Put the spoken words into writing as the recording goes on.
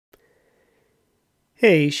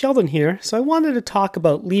Hey, Sheldon here. So I wanted to talk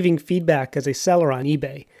about leaving feedback as a seller on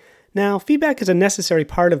eBay. Now, feedback is a necessary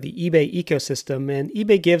part of the eBay ecosystem, and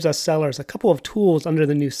eBay gives us sellers a couple of tools under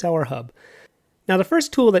the new Seller Hub. Now, the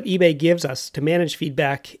first tool that eBay gives us to manage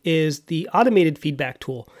feedback is the automated feedback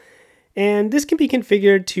tool. And this can be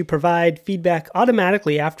configured to provide feedback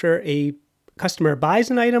automatically after a customer buys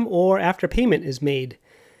an item or after payment is made.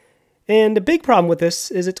 And the big problem with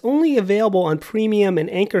this is it's only available on premium and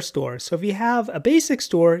anchor stores. So if you have a basic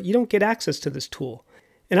store, you don't get access to this tool.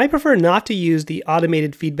 And I prefer not to use the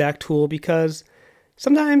automated feedback tool because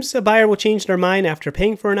sometimes a buyer will change their mind after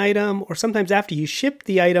paying for an item, or sometimes after you ship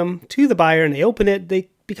the item to the buyer and they open it, they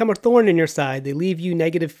become a thorn in your side. They leave you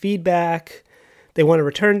negative feedback. They want to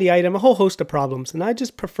return the item, a whole host of problems. And I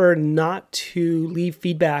just prefer not to leave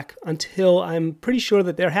feedback until I'm pretty sure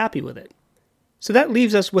that they're happy with it. So that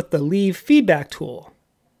leaves us with the Leave Feedback tool.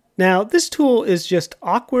 Now, this tool is just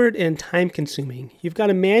awkward and time-consuming. You've got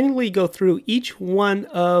to manually go through each one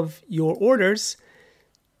of your orders,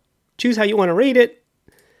 choose how you want to rate it,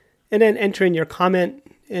 and then enter in your comment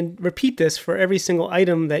and repeat this for every single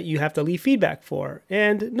item that you have to leave feedback for.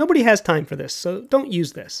 And nobody has time for this, so don't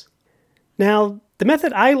use this. Now, the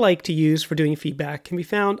method I like to use for doing feedback can be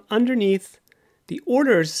found underneath the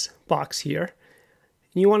Orders box here.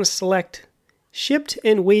 And you want to select Shipped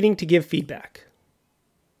and Waiting to Give Feedback.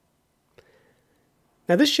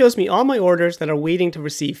 Now this shows me all my orders that are waiting to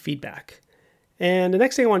receive feedback. And the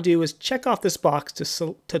next thing I want to do is check off this box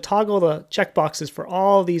to toggle the check boxes for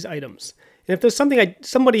all these items. And if there's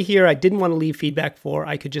somebody here I didn't want to leave feedback for,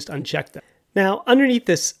 I could just uncheck them. Now underneath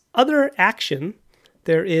this other action,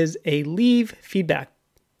 there is a Leave Feedback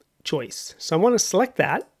choice. So I want to select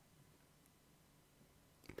that.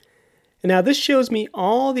 And now this shows me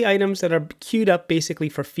all the items that are queued up basically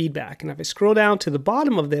for feedback. And if I scroll down to the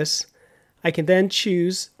bottom of this, I can then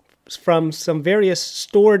choose from some various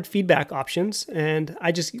stored feedback options. And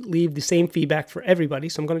I just leave the same feedback for everybody.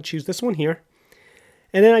 So I'm going to choose this one here.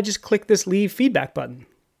 And then I just click this Leave Feedback button.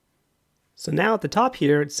 So now at the top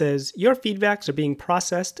here, it says, your feedbacks are being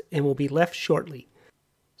processed and will be left shortly.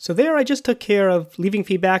 So there I just took care of leaving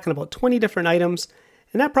feedback on about 20 different items.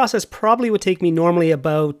 And that process probably would take me normally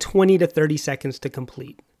about 20 to 30 seconds to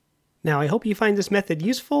complete. Now, I hope you find this method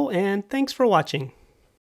useful, and thanks for watching.